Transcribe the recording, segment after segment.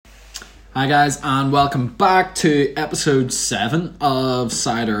Hi guys, and welcome back to episode 7 of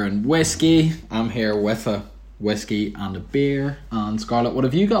Cider and Whiskey. I'm here with a whiskey and a beer. And Scarlett, what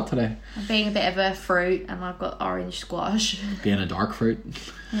have you got today? I'm being a bit of a fruit, and I've got orange squash. Being a dark fruit.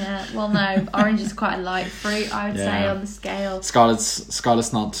 Yeah, well no, orange is quite a light fruit, I would say, on the scale.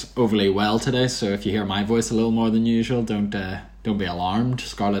 Scarlett's not overly well today, so if you hear my voice a little more than usual, don't be alarmed.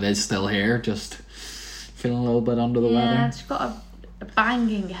 Scarlett is still here, just feeling a little bit under the weather. Yeah, she's got a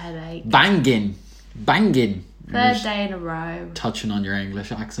banging headache. Banging. Third day in a row. Touching on your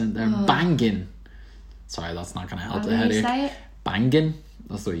English accent there. Banging. Sorry, that's not going to help the headache. How do you say it? Banging.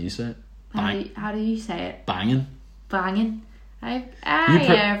 That's the way you say it. How do you say it? Banging. Banging.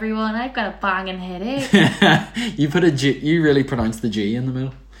 Everyone, I've got a banging headache. You put a G. You really pronounce the G in the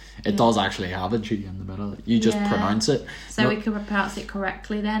middle. It does actually have a G in the middle. You just pronounce it. So we can pronounce it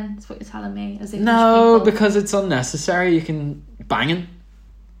correctly then? That's what you're telling me? As no, because it's unnecessary. You can... Banging.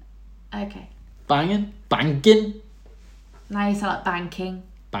 Okay. Banging. Banging. Now you sound like banking.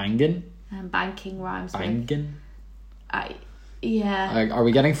 Banging. And banking rhymes Banging. Yeah. Are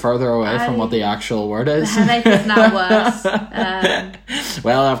we getting further away from what the actual word is? The headache is now worse.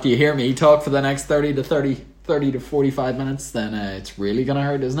 Well, after you hear me talk for the next 30 to 45 minutes, then it's really going to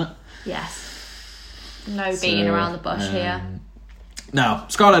hurt, isn't it? Yes. No beating around the bush here. No,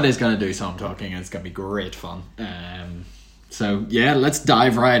 Scarlett is going to do some talking. It's going to be great fun. So, yeah, let's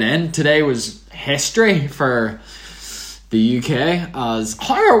dive right in. Today was history for the UK, as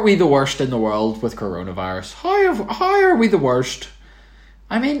how are we the worst in the world with coronavirus? How are we the worst?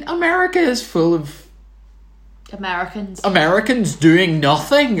 I mean, America is full of Americans doing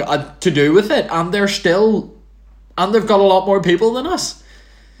nothing to do with it, and they've got a lot more people than us.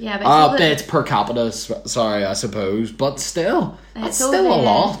 Yeah, but it's per capita, sorry, I suppose, but still, that's still a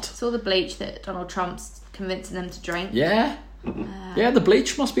lot. It's all the bleach that Donald Trump's convincing them to drink. Yeah. Yeah, the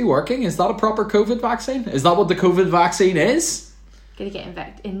bleach must be working. Is that a proper COVID vaccine? Is that what the COVID vaccine is? Gonna get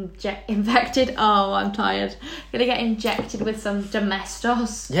infected. Oh, I'm tired. Gonna get injected with some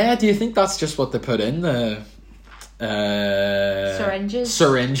domestos. Yeah, do you think that's just what they put in the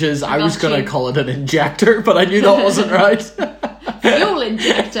syringes? I was gonna call it an injector, but I knew that wasn't right. Fuel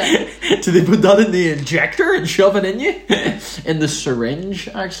injector. Do they put that in the injector and shove it in you? In the syringe,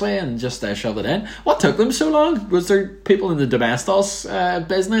 actually, and just shove it in? What took them so long? Was there people in the domestos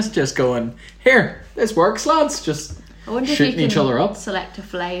business just going, here, this works, lads? Just shooting each other up? Select a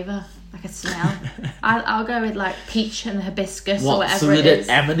flavour, like a smell. I'll go with like peach and hibiscus or whatever so that it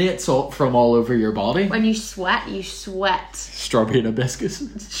emanates from all over your body? When you sweat. Strawberry and hibiscus.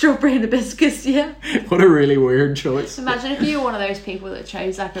 Strawberry and hibiscus, yeah. What a really weird choice. Imagine if you were one of those people that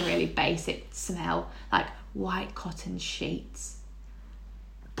chose like a really basic smell, like white cotton sheets.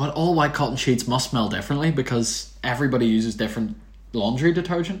 But all white cotton sheets must smell differently because everybody uses different laundry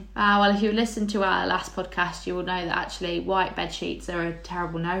detergent. Well, if you listen to our last podcast, you will know that actually white bed sheets are a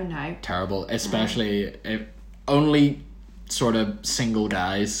terrible no-no. Terrible, especially if only sort of single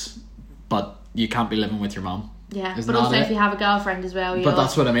guys, but you can't be living with your mum. Yeah, but also if you have a girlfriend as well, but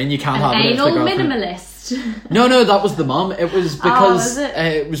that's what I mean. You can't have it. Anal minimalist. No, that was the mum. It was because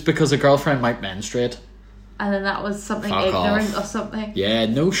it was because a girlfriend might menstruate. And then that was something ignorant or something. Yeah,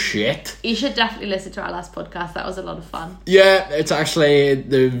 no shit. You should definitely listen to our last podcast. That was a lot of fun. Yeah, it's actually,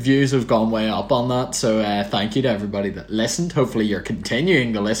 the views have gone way up on that. So thank you to everybody that listened. Hopefully you're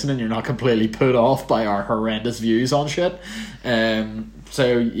continuing to listen and you're not completely put off by our horrendous views on shit.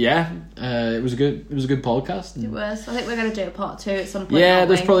 So yeah, it was a good podcast. It was. I think we're going to do a part 2 at some point. Yeah,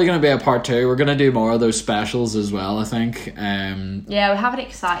 there's probably going to be a part 2. We're going to do more of those specials as well, I think. Yeah, we have an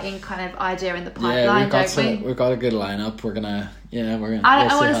exciting kind of idea in the pipeline, don't we? We've got a good lineup. We're gonna. I don't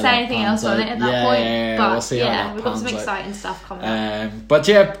want to say anything else on it at that point. Yeah, but we'll see how that we've got some pans exciting stuff coming up. But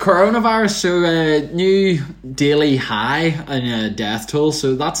yeah, coronavirus. So new daily high in death toll.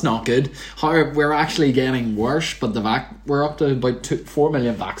 So that's not good. However, we're actually getting worse. But we're up to about 4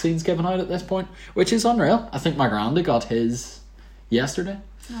 million vaccines given out at this point, which is unreal. I think my granddad got his yesterday.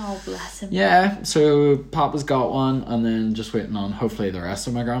 Oh, bless him. Yeah, so Papa's got one, and then just waiting on hopefully the rest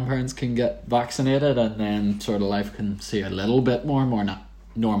of my grandparents can get vaccinated, and then sort of life can see a little bit more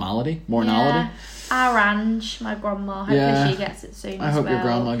normality. Yeah. Our Ange, my grandma, hopefully she gets it soon. I hope your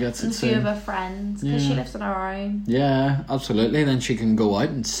grandma gets it soon. And a few of her friends, because she lives on her own. Yeah, absolutely. Then she can go out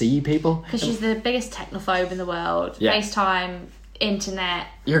and see people. Because she's the biggest technophobe in the world. Yeah. FaceTime, internet.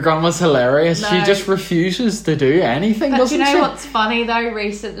 Your grandma's hilarious. No. She just refuses to do anything, doesn't she? But you know what's funny though,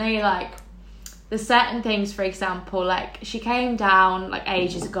 recently, like, there's certain things, for example, like, she came down, like,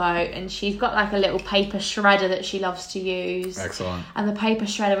 ages ago, and she's got, like, a little paper shredder that she loves to use. Excellent. And the paper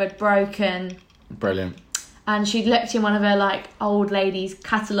shredder had broken. Brilliant. and she'd looked in one of her like old ladies'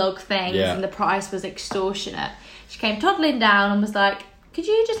 catalogue things, Yeah. and the price was extortionate. She came toddling down and was like, "Could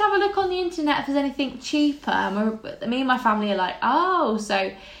you just have a look on the internet if there's anything cheaper?" And me and my family are like, "Oh,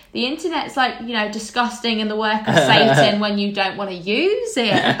 so the internet's like, you know, disgusting and the work of Satan when you don't want to use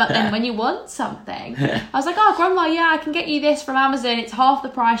it, but then when you want something." I was like, "Oh, Grandma, yeah, I can get you this from Amazon. It's half the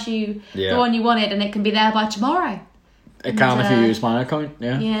price the one you wanted, and it can be there by tomorrow." It can if you use my account,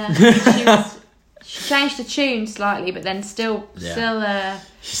 yeah. Yeah. She changed the tune slightly, but then still.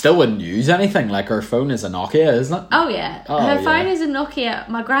 She still wouldn't use anything. Like, her phone is a Nokia, isn't it? Oh yeah, her phone is a Nokia.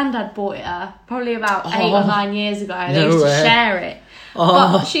 My granddad bought it her probably about 8 or 9 years ago. They used to share it.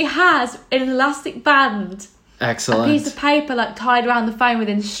 But she has in an elastic band. Excellent. A piece of paper like tied around the phone with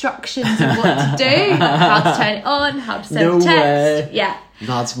instructions of what to do, like how to turn it on, how to send text. Way. Yeah,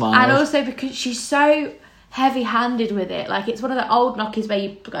 that's mad. And also because she's so heavy-handed with it, like it's one of the old Nokias where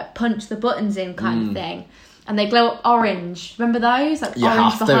you like punch the buttons in kind of thing, and they glow up orange. Remember those? Like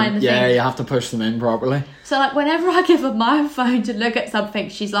orange behind the thing. Yeah, you have to push them in properly. So like whenever I give her my phone to look at something,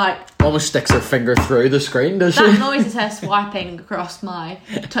 she's like almost sticks her finger through the screen, does she? That noise is her swiping across my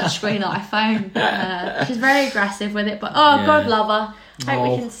touchscreen iPhone. She's very aggressive with it, but God love her. Hope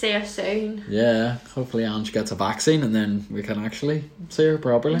we can see her soon. Yeah, hopefully Ange gets a vaccine and then we can actually see her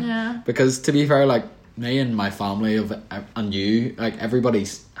properly. Yeah. Because to be fair, like me and my family and you, like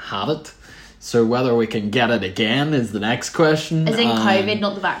everybody's had it. So whether we can get it again is the next question. As in COVID,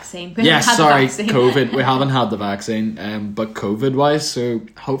 not the vaccine. COVID. We haven't had the vaccine, but COVID-wise, so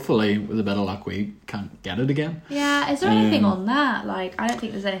hopefully with a bit of luck we can get it again. Yeah, is there anything on that? Like, I don't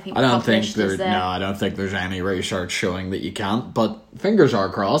think there's anything I don't think published, I don't think there's any research showing that you can't, but fingers are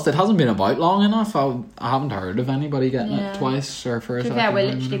crossed. It hasn't been about long enough. I haven't heard of anybody getting it twice or for a second. Yeah,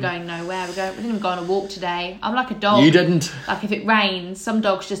 we're literally going nowhere. We didn't even go on a walk today. I'm like a dog. You didn't? Like, if it rains, some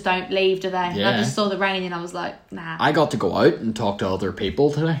dogs just don't leave, do they? Yeah. I just saw the rain and I was like, nah. I got to go out and talk to other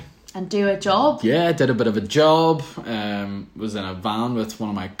people today. And do a job? Yeah, I did a bit of a job. Was in a van with one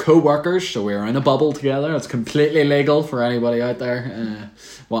of my co-workers, so we were in a bubble together. It's completely legal for anybody out there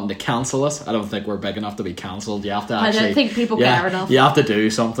wanting to cancel us. I don't think we're big enough to be cancelled. You have to actually... I don't think people care enough. You have to do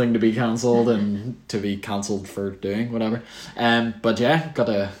something to be cancelled and to be cancelled for doing whatever. But yeah, got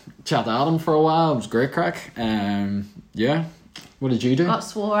to chat to Adam for a while. It was great crack. Yeah. What did you do? Got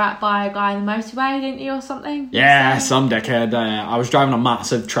swore at by a guy in the motorway, didn't you, or something? Yeah, some dickhead. I was driving a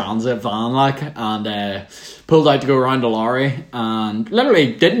massive transit van, and pulled out to go around a lorry, and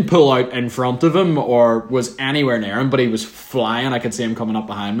literally didn't pull out in front of him or was anywhere near him, but he was flying. I could see him coming up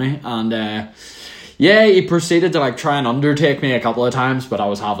behind me, and he proceeded to try and undertake me a couple of times, but I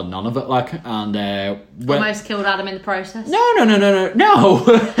was having none of it, and almost killed Adam in the process. No.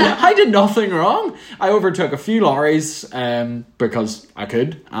 I did nothing wrong. I overtook a few lorries because I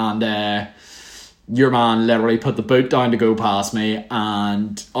could, and your man literally put the boot down to go past me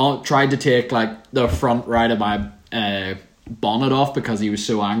and tried to take the front right of my bonnet off because he was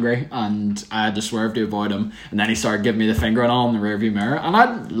so angry, and I had to swerve to avoid him, and then he started giving me the finger and all in the rearview mirror, and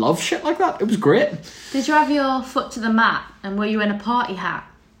I love shit like that. It was great. Did you have your foot to the mat, and were you in a party hat,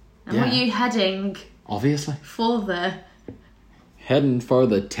 and were you heading obviously for the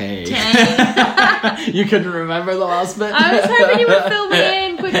tay? You couldn't remember the last bit? I was hoping you would fill me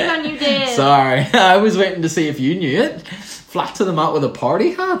in quicker than you did. Sorry, I was waiting to see if you knew it. Flat to the mat with a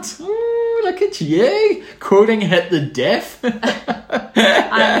party hat. Ooh, look at you. Quoting Hit the Diff.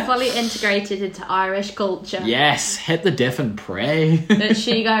 I'm fully integrated into Irish culture. Yes, hit the diff and pray. That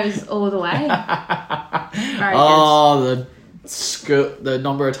she goes all the way. Very good. The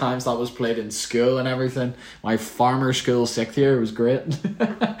number of times that was played in school and everything. My farmer school 6th year was great.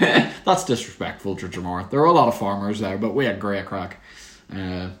 That's disrespectful to Dromore. There were a lot of farmers there, but we had great crack.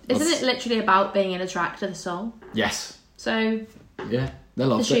 Isn't it literally about being in a track to the soul? Yes. So yeah, they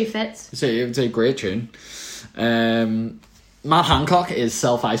loved the shoe fits. It's a great tune. Matt Hancock is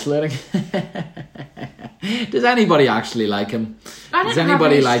self-isolating. Does anybody actually like him? Does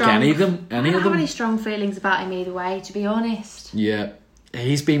anybody like any of them? I don't have any strong feelings about him either way, to be honest. Yeah.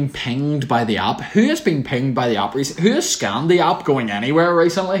 He's been pinged by the app. Who has been pinged by the app recently? Who has scanned the app going anywhere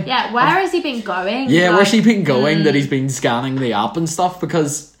recently? Yeah, where has he been going? Yeah, where's he been going that he's been scanning the app and stuff?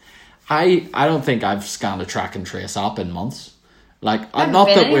 Because I don't think I've scanned a track and trace app in months. Not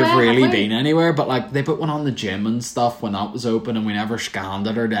that we've really been anywhere, but they put one on the gym and stuff when that was open, and we never scanned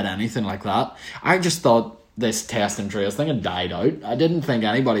it or did anything like that. I just thought this test and trace thing had died out. I didn't think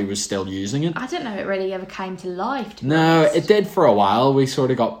anybody was still using it. I don't know it really ever came to life, No, it did for a while. We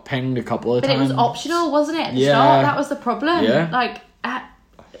sort of got pinged a couple of times. But it was optional, wasn't it, at the start? That was the problem. Yeah.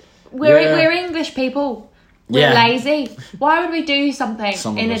 We're English people. We're lazy. Why would we do something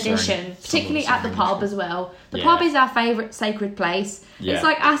in us addition, particularly at the pub as well? The Yeah. pub is our favourite sacred place. Yeah. It's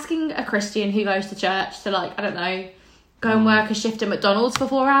like asking a Christian who goes to church to, like, I don't know, go and work a shift at McDonald's for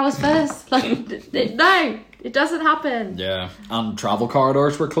 4 hours first. Like, no, it doesn't happen. Yeah, and travel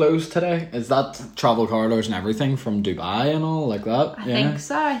corridors were closed today. Is that travel corridors and everything from Dubai and all like that? I think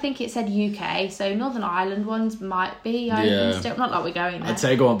so. I think it said UK, so Northern Ireland ones might be open still. Not like we're going there. I'd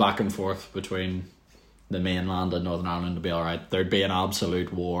say going back and forth between the mainland and Northern Ireland would be alright. There'd be an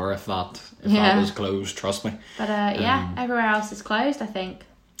absolute war if that was closed, trust me. But everywhere else is closed, I think.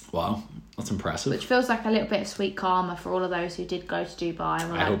 Wow, that's impressive. Which feels like a little bit of sweet karma for all of those who did go to Dubai.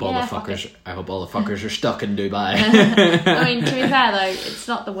 And were I hope all the fuckers are stuck in Dubai. I mean, to be fair though, it's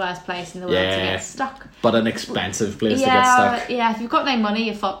not the worst place in the world to get stuck. But an expensive place to get stuck. Yeah, if you've got no money,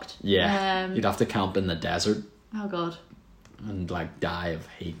 you're fucked. Yeah, you'd have to camp in the desert. Oh god. And like die of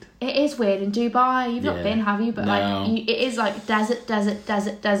heat. It is weird in Dubai. You've not been, have you? But it is like desert,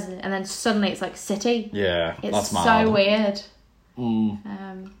 and then suddenly it's like city. Yeah, it's that's mad. so weird.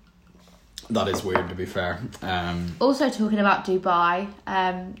 That is weird, to be fair. Also talking about Dubai,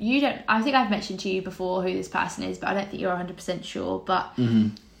 you don't. I think I've mentioned to you before who this person is, but I don't think you're 100% sure. But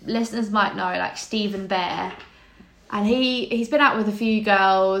listeners might know, like Stephen Bear, and he's been out with a few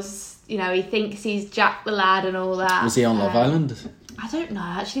girls. You know, he thinks he's Jack the Lad and all that. Was he on Love Island? I don't know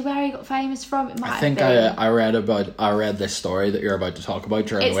actually where he got famous from. It might I think have been. I read this story that you're about to talk about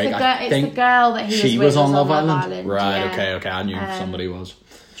during the week. It's the girl that he was on Love Island. Right? Yeah. Okay. I knew somebody was.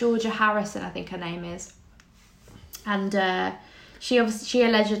 Georgia Harrison, I think her name is, and she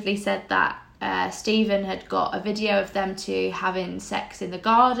allegedly said that Stephen had got a video of them two having sex in the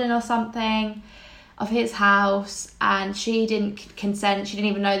garden or something of his house, and she didn't consent. She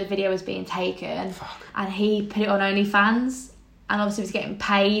didn't even know the video was being taken. Fuck. And he put it on OnlyFans, and obviously was getting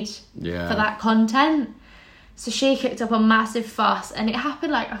paid for Yeah. that content. So she kicked up a massive fuss, and it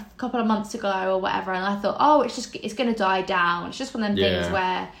happened like a couple of months ago or whatever, and I thought, oh, it's going to die down. It's just one of them things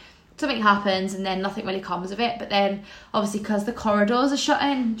where something happens and then nothing really comes of it. But then, obviously, because the corridors are shut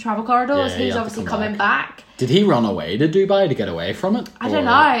in, travel corridors, he's obviously coming back. Did he run away to Dubai to get away from it? I don't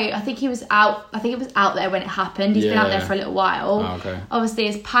know. I think he was out. I think it was out there when it happened. He's been out there for a little while. Oh, okay. Obviously,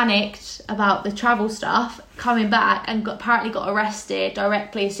 he's panicked about the travel stuff, coming back, and apparently got arrested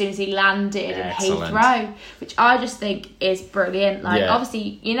directly as soon as he landed in Heathrow, which I just think is brilliant. Like,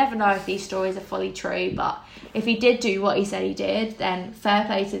 obviously, you never know if these stories are fully true, but if he did do what he said he did, then fair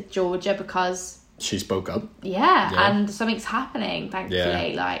play to Georgia, because she spoke up. Yeah, and something's happening,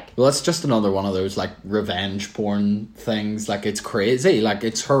 thankfully. Well, that's just another one of those like revenge porn things. Like, it's crazy. Like,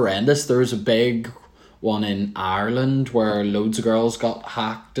 it's horrendous. There was a big one in Ireland where loads of girls got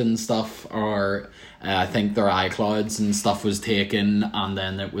hacked and stuff, or I think their iClouds and stuff was taken, and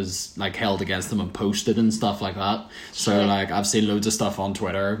then it was like held against them and posted and stuff like that. So like, I've seen loads of stuff on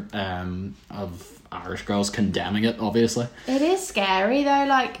Twitter of Irish girls condemning it, obviously. It is scary though,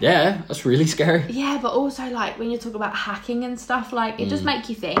 like... Yeah, that's really scary. Yeah, but also, like, when you talk about hacking and stuff, like, it just makes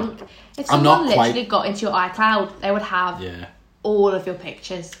you think, if someone literally got into your iCloud, they would have all of your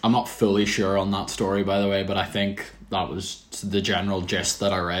pictures. I'm not fully sure on that story, by the way, but I think that was the general gist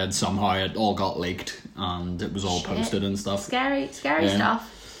that I read. Somehow it all got leaked and it was all posted and stuff. Scary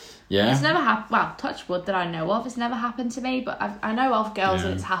stuff. Yeah. It's never happened, well, touch wood that I know of, it's never happened to me, but I know of girls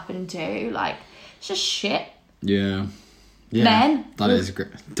that it's happened to, like... It's just shit. Yeah. Men. That is great.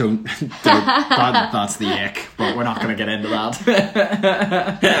 Don't that's the ick, but we're not going to get into that.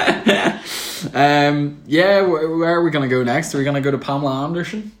 Where are we going to go next? Are we going to go to Pamela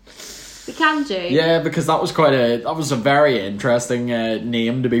Anderson? We can do. Yeah, because that was a very interesting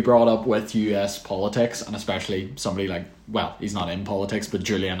name to be brought up with US politics, and especially somebody like, well, he's not in politics, but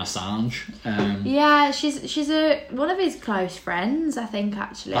Julian Assange. Yeah, she's one of his close friends, I think,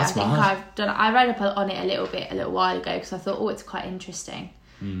 actually. I read up on it a little while ago, because I thought, oh, it's quite interesting.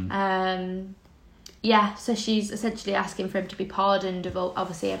 Yeah, so she's essentially asking for him to be pardoned of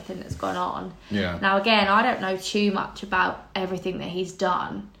obviously everything that's gone on. Yeah. Now, again, I don't know too much about everything that he's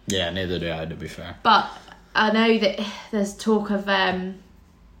done. Yeah, neither do I, to be fair. But I know that there's talk of him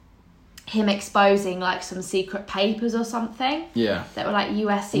exposing, like, some secret papers or something. Yeah. That were, like,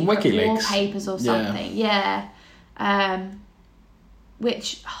 US secret WikiLeaks. war papers or something. Yeah.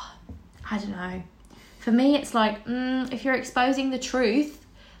 Which, I don't know. For me, it's like, if you're exposing the truth,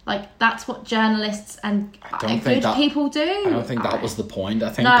 Like, that's what journalists and don't think good that- people do. I don't think that was the point.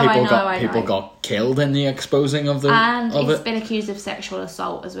 I think No, people got killed in the exposing of the And of it's it. been accused of sexual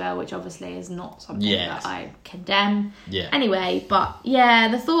assault as well, which obviously is not something Yes. that I condemn. Yeah. Anyway, but yeah,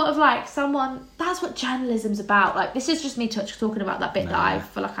 the thought of like someone, that's what journalism's about. Like, this is just me talking about that bit that I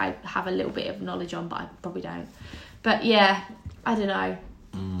feel like I have a little bit of knowledge on, but I probably don't. But yeah, I don't know.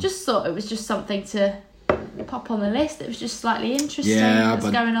 Just thought it was just something to pop on the list. It was just slightly interesting what's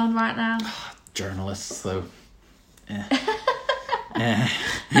going on right now. Journalists, though.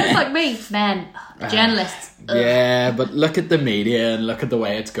 It's like me, men, journalists. Yeah, but look at the media and look at the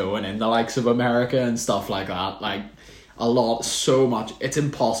way it's going in the likes of America and stuff like that. Like, so much. It's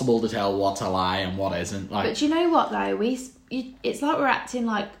impossible to tell what's a lie and what isn't. Like, But do you know what though? It's like we're acting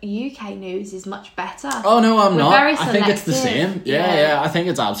like UK news is much better. oh no, I'm We're not. very I think it's the selective. same. Yeah, I think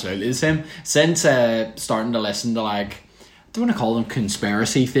it's absolutely the same. Since starting to listen to, like, I don't want to call them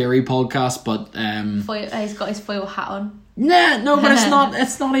conspiracy theory podcasts, but He's got his foil hat on. no, but it's not.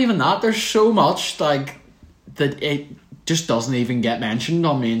 It's not even that. There's so much like that it just doesn't even get mentioned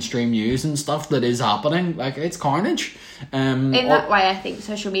on mainstream news and stuff that is happening. Like, it's carnage. In that way, I think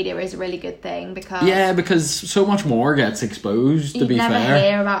social media is a really good thing because so much more gets exposed. To be you never fair,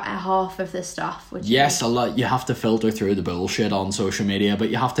 hear about half of the stuff. yes, a lot. You have to filter through the bullshit on social media, but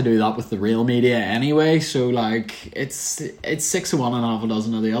you have to do that with the real media anyway. So, like, it's 6 of one and half a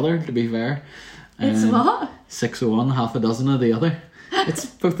dozen of the other. To be fair, It's what? 6 of one, half a dozen of the other. It's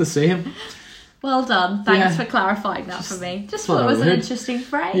both the same. Well done. Thanks Yeah. for clarifying that for me. Just what thought it I was an would. interesting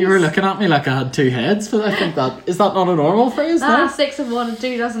phrase. You were looking at me like I had 2 heads, but I think is that not a normal phrase? No? 6 of one and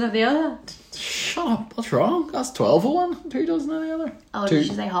 2 dozen of the other. Shut up, that's wrong. That's 12 of one, 2 dozen of the other. Oh, Two- did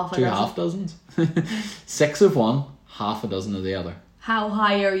you say half a 2 dozen? half dozens. 6 of one, half a dozen of the other. How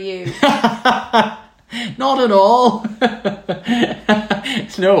high are you? Not at all.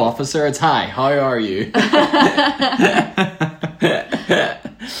 No, officer, it's hi. How are you?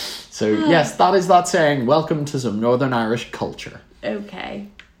 So, yes, that is that saying. Welcome to some Northern Irish culture. Okay.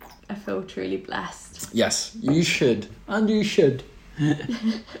 I feel truly blessed. Yes, you should. And you should.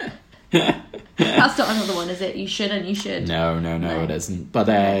 That's not another one, is it? You should and you should. No, it isn't. But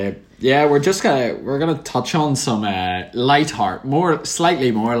yeah, we're gonna touch on some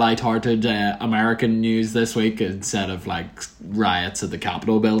slightly more lighthearted American news this week instead of like riots at the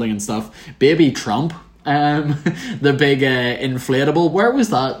Capitol building and stuff. Baby Trump, the big inflatable. Where was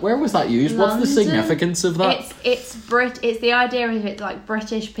that used? What's the London. significance of that? It's the idea of it like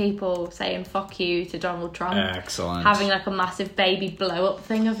British people saying fuck you to Donald Trump. Excellent. Having like a massive baby blow up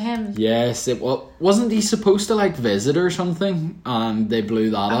thing of him. Yes, wasn't he supposed to like visit or something, and they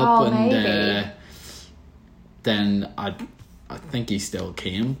blew that up, and maybe. then I think he still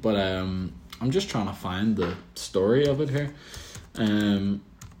came, but I'm just trying to find the story of it here.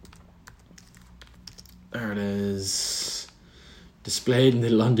 There it is. Displayed in the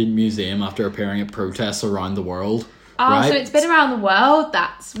London Museum after appearing at protests around the world. Oh, right? so it's been around the world.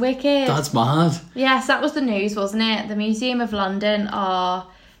 That's wicked. That's mad. Yes, that was the news, wasn't it? The Museum of London are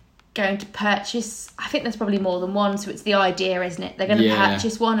going to purchase, I think there's probably more than one, so it's the idea, isn't it? They're going to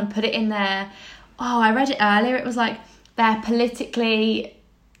purchase one and put it in there. Oh, I read it earlier. It was like their politically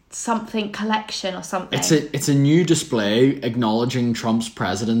something collection or something. It's a new display acknowledging Trump's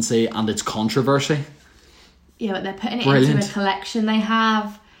presidency and its controversy. Yeah, but they're putting it Brilliant. into a collection they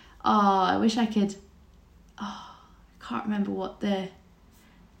have. Oh, I wish I could. Oh, I can't remember what the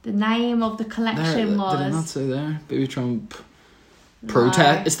name of the collection was. Did I not say there? Baby Trump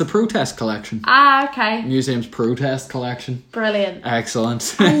protest. No. It's the protest collection. Ah, okay. Museum's protest collection. Brilliant.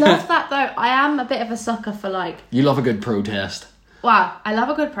 Excellent. I love that though. I am a bit of a sucker for like. You love a good protest. Wow, I love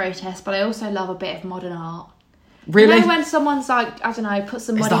a good protest, but I also love a bit of modern art. Really? You know when someone's like, I don't know, put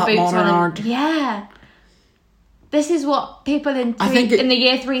some Is muddy that boots modern on. art? Yeah. This is what people in think in the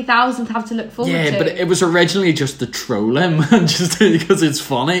year 3000 have to look forward to. Yeah, but it was originally just to troll him, just because it's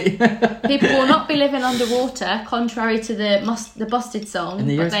funny. People will not be living underwater, contrary to the Busted song, In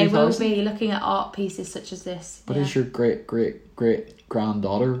the year but they will 3000? be looking at art pieces such as this. But Yeah. is your great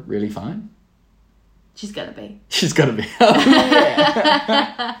granddaughter really fine? She's gonna be. She's gotta be.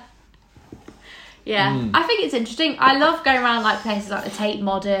 Yeah, I think it's interesting. I love going around like places like the Tate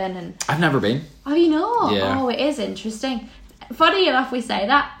Modern and. I've never been. Oh, you know? Yeah. Oh, it is interesting. Funny enough, we say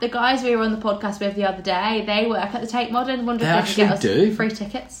that. The guys we were on the podcast with the other day, they work at the Tate Modern. Wonder They if they could get actually us do. free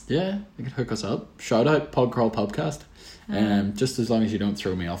tickets. Yeah, they could hook us up. Shout out Podcrawl Podcast. Just as long as you don't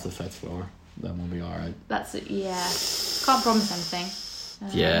throw me off the 5th floor, then we'll be alright. That's yeah. Can't promise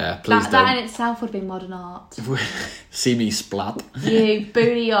anything. Yeah, please that don't. in itself would be modern art. See me splat. You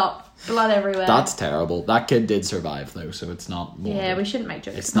booty up. Blood everywhere. That's terrible. That kid did survive though, so it's not morbid. Yeah, we shouldn't make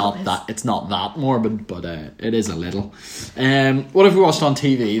jokes. It's about not this. that. It's not that morbid, but it is a little. What have we watched on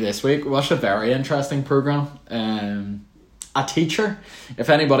TV this week? We watched a very interesting program. A Teacher. If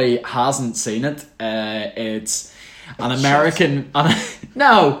anybody hasn't seen it, it's an American.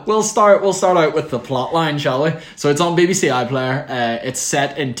 No, we'll start out with the plot line, shall we? So it's on BBC iPlayer. It's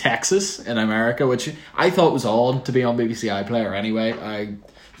set in Texas, in America, which I thought was odd to be on BBC iPlayer anyway. I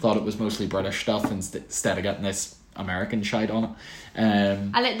thought it was mostly British stuff instead of getting this American shite on it.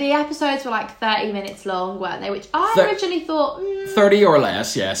 And the episodes were like 30 minutes long, weren't they? Which I originally thought 30 or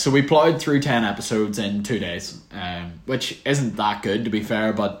less, yeah. So we plowed through 10 episodes in 2 days, which isn't that good to be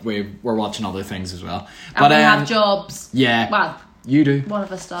fair, but we're watching other things as well. And we have jobs. Yeah. Well, you do. one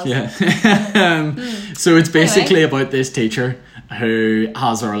of us does. Yeah. So it's basically about this teacher who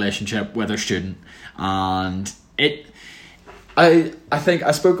has a relationship with her student, and I think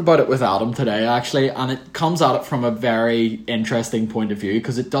I spoke about it with Adam today actually, and it comes at it from a very interesting point of view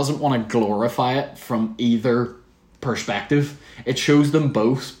because it doesn't want to glorify it from either perspective. It shows them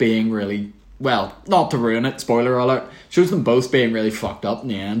both being really, well, not to ruin it, spoiler alert, shows them both being really fucked up in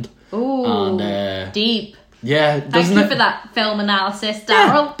the end. Ooh, and deep. Yeah, doesn't Thank you for that film analysis,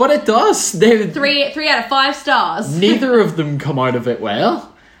 Daryl. Yeah, but it does. They 3 out of 5 stars. Neither of them come out of it well.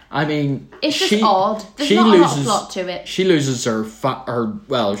 I mean, it's just odd. There's not a lot of plot to it. She loses her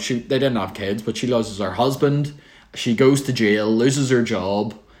they didn't have kids, but she loses her husband. She goes to jail, loses her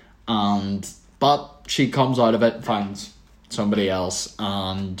job, but she comes out of it, finds somebody else,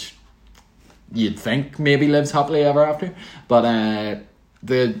 and you'd think maybe lives happily ever after. But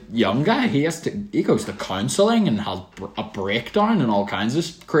the young guy, he goes to counselling and has a breakdown and all kinds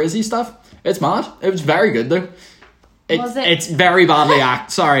of crazy stuff. It's mad. It was very good though. It's very badly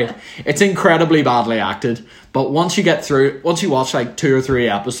acted. Sorry, it's incredibly badly acted. But once you watch like 2 or 3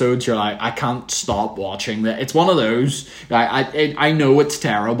 episodes, you're like, I can't stop watching that. It's one of those. I know it's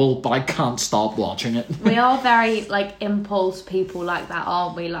terrible, but I can't stop watching it. We are very like impulse people like that,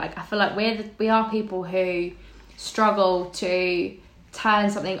 aren't we? Like I feel like we are people who struggle to turn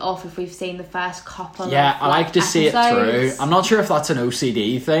something off if we've seen the first couple. Yeah, of, I like to see it episodes. through. I'm not sure if that's an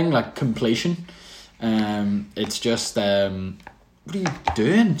OCD thing, like completion. It's just what are you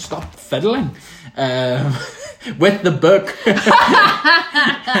doing? Stop fiddling with the book.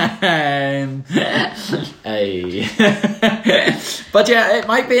 But yeah, it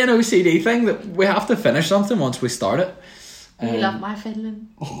might be an OCD thing that we have to finish something once we start it. You love my fiddling.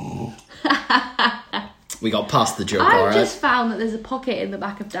 We got past the joke, I've alright. just found that there's a pocket in the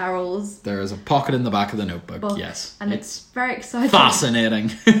back of Daryl's There is a pocket in the back of the notebook, book, yes. and it's very exciting. Fascinating.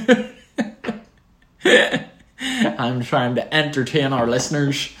 I'm trying to entertain our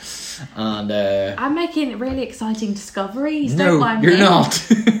listeners, and I'm making really exciting discoveries. no, Don't mind you're me.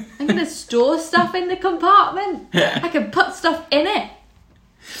 not. I'm gonna store stuff in the compartment. I can put stuff in it.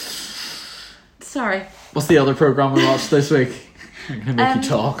 Sorry. What's the other program we watched this week? I'm gonna make you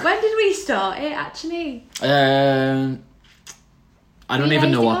talk. When did we start it? Actually, I don't 3 even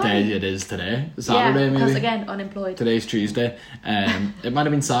days know what ago. day it is today. Saturday, yeah, because maybe. again, unemployed. Today's Tuesday. It might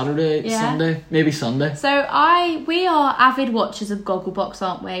have been Saturday, Yeah. Sunday, maybe Sunday. So we are avid watchers of Gogglebox,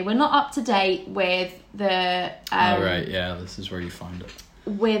 aren't we? We're not up to date with the Right, yeah, this is where you find it.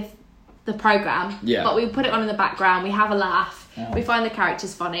 with the program. Yeah. But we put it on in the background. We have a laugh. Yeah. We find the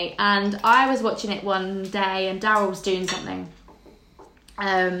characters funny. And I was watching it one day, and Daryl was doing something.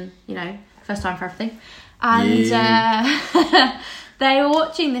 First time for everything, and they were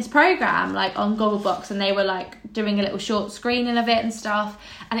watching this program like on Gogglebox, and they were like doing a little short screening of it and stuff,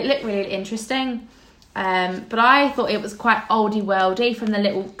 and it looked really interesting. But I thought it was quite oldie worldy from the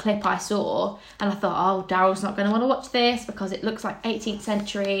little clip I saw, and I thought, oh, Daryl's not going to want to watch this because it looks like 18th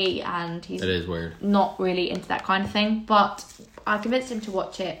century, and It is weird. not really into that kind of thing. But I convinced him to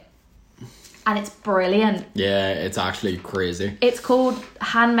watch it, and it's brilliant. Yeah, it's actually crazy. It's called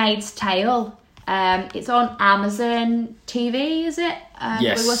Handmaid's Tale. It's on Amazon TV, is it?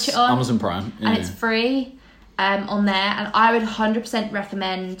 Yes, we watch it on Amazon Prime. and it's free on there. And I would 100%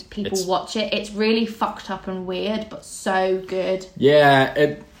 recommend people watch it. It's really fucked up and weird, but so good. Yeah,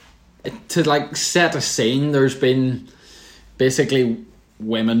 it to like set a scene. There's been basically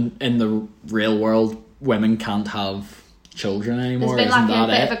women in the real world. Women can't have children anymore. There's been Isn't like a that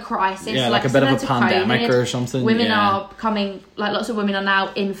bit it? of a crisis. Yeah, like a bit of a similar to pandemic COVID. or something. Women yeah. are becoming, like lots of women are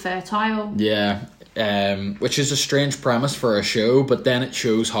now infertile. Yeah, which is a strange premise for a show, but then it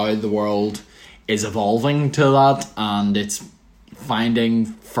shows how the world is evolving to that, and it's finding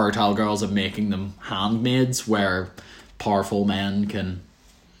fertile girls and making them handmaids where powerful men can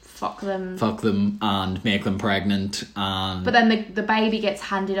fuck them. And make them pregnant, and But then the baby gets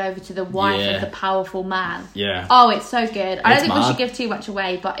handed over to the wife Yeah. of the powerful man. yeah. Oh, it's so good. I don't It's think we mad. should give too much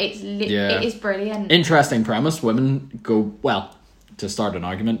away, but it is brilliant. Interesting premise. Women go, well, to start an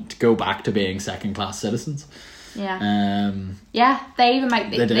argument, to go back to being second-class citizens. Yeah. Yeah, they even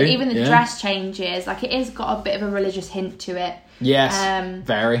make They do, even the yeah. dress changes. Like, it has got a bit of a religious hint to it. Yes,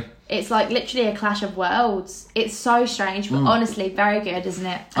 very. It's like literally a clash of worlds. It's so strange, but honestly, very good, isn't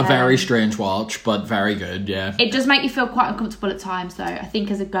it? A very strange watch, but very good, yeah. It does make you feel quite uncomfortable at times, though. I think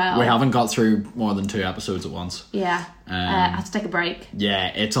as a girl, We haven't got through more than 2 episodes at once. Yeah, I have to take a break. Yeah,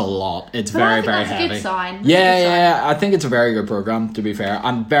 it's a lot. It's But I very, think very that's a heavy. good sign. That's a Yeah, good sign. yeah. I think it's a very good program, to be fair,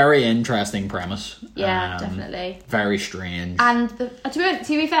 and very interesting premise. Yeah, definitely. Very strange. And to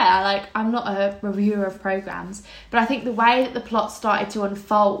be fair, like, I'm not a reviewer of programs, but I think the way that the plot started to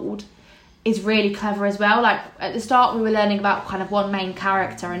unfold is really clever as well. Like, at the start we were learning about kind of one main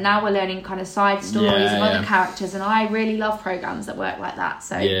character, and now we're learning kind of side stories of other characters, and I really love programs that work like that.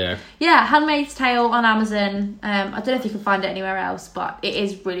 So yeah, Handmaid's Tale on Amazon. I don't know if you can find it anywhere else, but it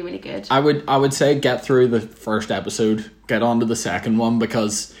is really, really good. I would say get through the first episode, get on to the second one,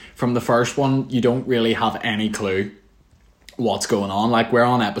 because from the first one you don't really have any clue what's going on. Like, we're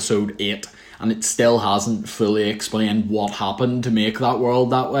on episode 8 and it still hasn't fully explained what happened to make that world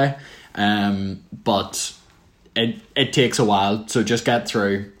that way. But it takes a while, so just get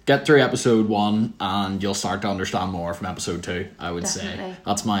through episode 1 and you'll start to understand more from episode 2, I would say.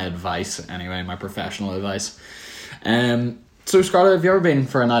 That's my advice anyway, my professional advice. So Scarlett, have you ever been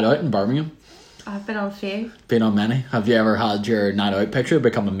for a night out in Birmingham? I've been on a few. Been on many. Have you ever had your night out picture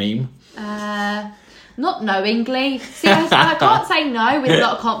become a meme? Not knowingly. See, I can't say no with a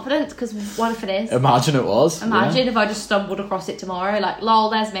lot of confidence, because what if it is? Imagine it was. Imagine if I just stumbled across it tomorrow, like, lol,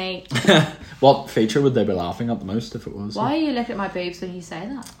 there's me. What feature would they be laughing at the most if it was? Why are you looking at my boobs when you say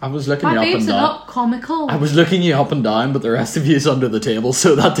that? I was looking My you up and boobs are down. not comical. I was looking you up and down, but the rest of you is under the table,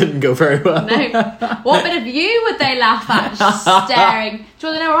 so that didn't go very well. No. What bit of you would they laugh at? Just staring. Do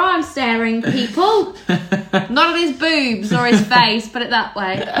you want to know where I'm staring, people? Not at his boobs or his face, put it that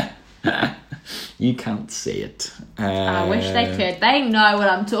way. You can't see it. I wish they could. They know what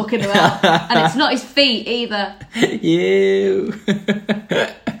I'm talking about. And it's not his feet either. You.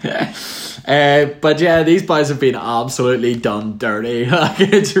 But yeah, these boys have been absolutely done dirty. Like,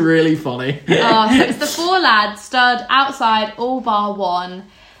 it's really funny. Oh, so it's the 4 lads stood outside all bar one.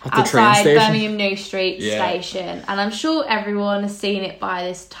 At the train Outside station? Birmingham New Street station, and I'm sure everyone has seen it by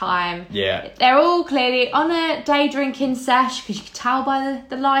this time. Yeah. They're all clearly on a day drinking sesh, because you can tell by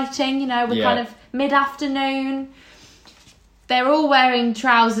the lighting, you know, we're kind of mid-afternoon. They're all wearing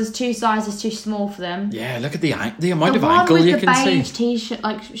trousers 2 sizes too small for them. Yeah, look at the amount of ankle you can see. The one with the beige t-shirt,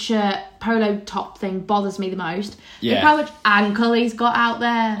 like shirt, polo top thing bothers me the most. Yeah. Look how much ankle he's got out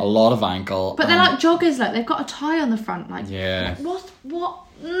there. A lot of ankle. But they're like joggers, like, they've got a tie on the front, like, yeah. What?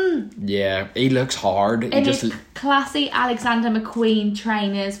 Yeah, he looks hard. In his classy Alexander McQueen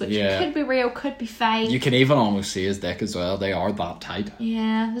trainers, which could be real, could be fake. You can even almost see his dick as well. They are that tight.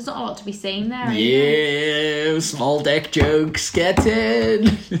 Yeah, there's not a lot to be seen there. Yeah, small dick jokes, get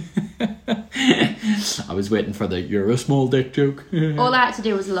in. I was waiting for the "you're a small dick" joke. All I had to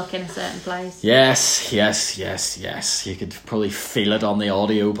do was look in a certain place. Yes. You could probably feel it on the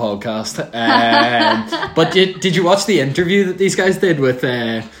audio podcast. But did you watch the interview that these guys did with...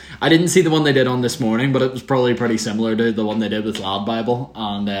 I didn't see the one they did on This Morning, but it was probably pretty similar to the one they did with Lad Bible.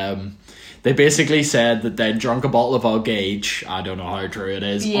 And they basically said that they'd drunk a bottle of Ugg each. I don't know how true it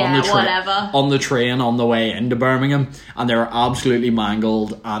is. Yeah, whatever. On the train on the way into Birmingham. And they were absolutely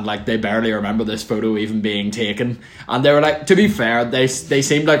mangled. And like, they barely remember this photo even being taken. And they were like, to be fair, they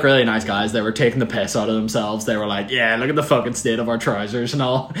seemed like really nice guys. They were taking the piss out of themselves. They were like, yeah, look at the fucking state of our trousers and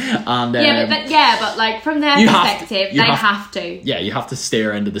all. And but like, from their perspective, they have to. Yeah, you have to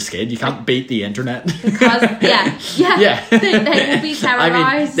stare into the skid. You can't beat the internet. Because, yeah. They will be terrorised.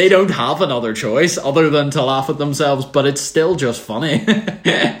 I mean, they don't have another choice other than to laugh at themselves, but it's still just funny.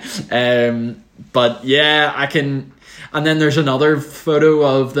 But yeah, I can... And then there's another photo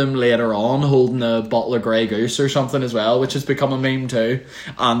of them later on holding a bottle of Grey Goose or something as well, which has become a meme too.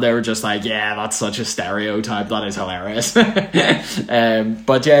 And they were just like, yeah, that's such a stereotype. That is hilarious.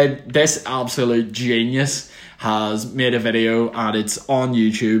 But yeah, this absolute genius has made a video and it's on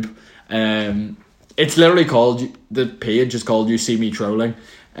YouTube. It's literally called... The page is called You See Me Trolling.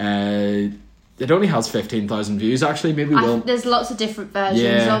 It only has 15,000 views actually. There's lots of different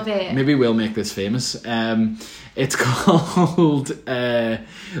versions of it. Maybe we'll make this famous. It's called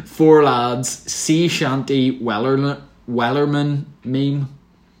 4 Lads Sea Shanty Wellerman Meme.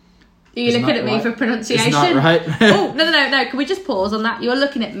 Are you looking at me for pronunciation? Isn't that right? Oh, no. Can we just pause on that? You're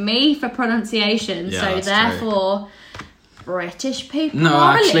looking at me for pronunciation. Yeah, so that's therefore, British people No,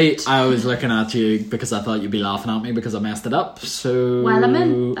 are actually, elite. I was looking at you because I thought you'd be laughing at me because I messed it up. So, Well, I'm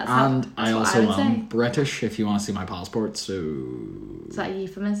in. That's I what I also would am say. British. If you want to see my passport, so Is that a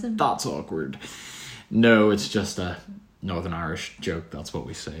euphemism? that's awkward. No, it's just a Northern Irish joke. That's what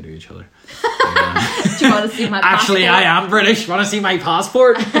we say to each other. Do you want to see my passport? Actually, I am British. Want to see my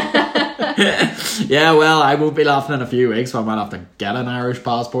passport? Yeah, well, I won't be laughing in a few weeks, but I might have to get an Irish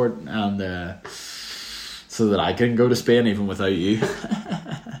passport and so that I can go to Spain even without you.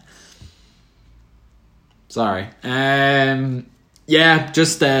 Sorry. Yeah,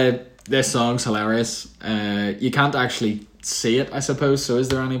 just this song's hilarious. You can't actually see it, I suppose, so is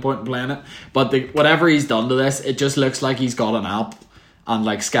there any point in playing it? But whatever he's done to this, it just looks like he's got an app and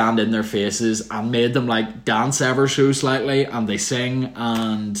like scanned in their faces and made them like dance ever so slightly, and they sing,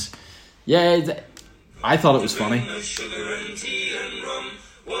 and yeah, I thought it was funny. Sugar and tea and rum.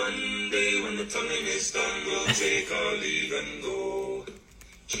 One day when the tonguing is done, we'll take our leave and go.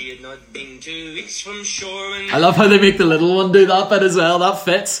 She had not been 2 weeks from shore when I love how they make the little one do that bit as well. That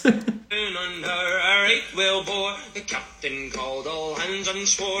fits. on her a right whale bore. The captain called all hands and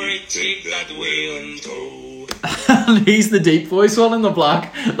swore he'd take that whale in tow. And he's the deep voice one in the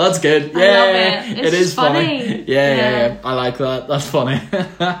black. That's good. Yeah, I love it. It's is just funny. funny. Yeah. I like that. That's funny.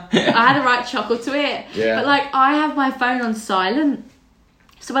 I had a right chuckle to it. Yeah. But like, I have my phone on silent.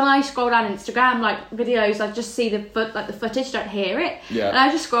 So when I scroll down Instagram, like videos, I just see the footage, don't hear it. Yeah. And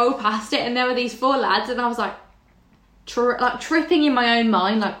I just scrolled past it, and there were these 4 lads, and I was like, tripping in my own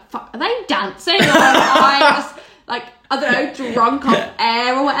mind, like, fuck, are they dancing? Or I just, like, I don't know, drunk off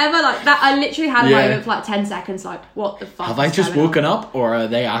air or whatever, like that. I literally had a Yeah. moment for like 10 seconds, like, what the fuck? Have I is just going woken on? up, or are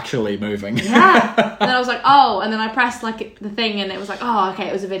they actually moving? Yeah. And then I was like, oh, and then I pressed like the thing, and it was like, oh, okay,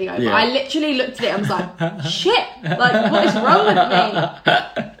 it was a video. Yeah. But I literally looked at it, and was like, shit, like, what is wrong with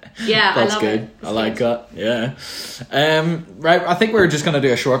me? Yeah, That's I love good. it. It's I like good. that. Yeah. Right. I think we're just gonna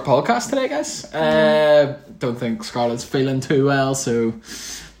do a short podcast today, guys. Don't think Scarlett's feeling too well, so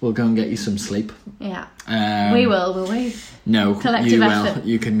we'll go and get you some sleep. Yeah. We Will we? No, Collective you will. effort.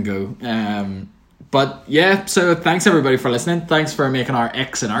 You can go. But yeah, so thanks everybody for listening. Thanks for making our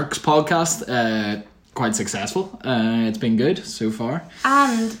X and Arcs podcast quite successful. It's been good so far.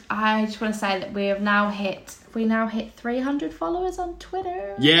 And I just want to say that we now hit 300 followers on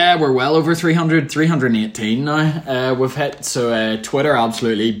Twitter. Yeah, we're well over 318 now. We've hit, so Twitter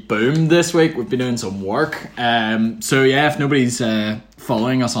absolutely boomed this week. We've been doing some work. So yeah, if nobody's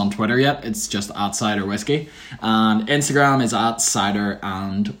following us on Twitter yet, it's just at Cider Whiskey, and Instagram is at Cider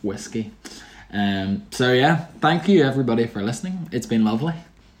and Whiskey. So yeah, thank you everybody for listening. It's been lovely.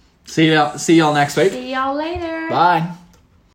 See y'all next week. See y'all later. Bye.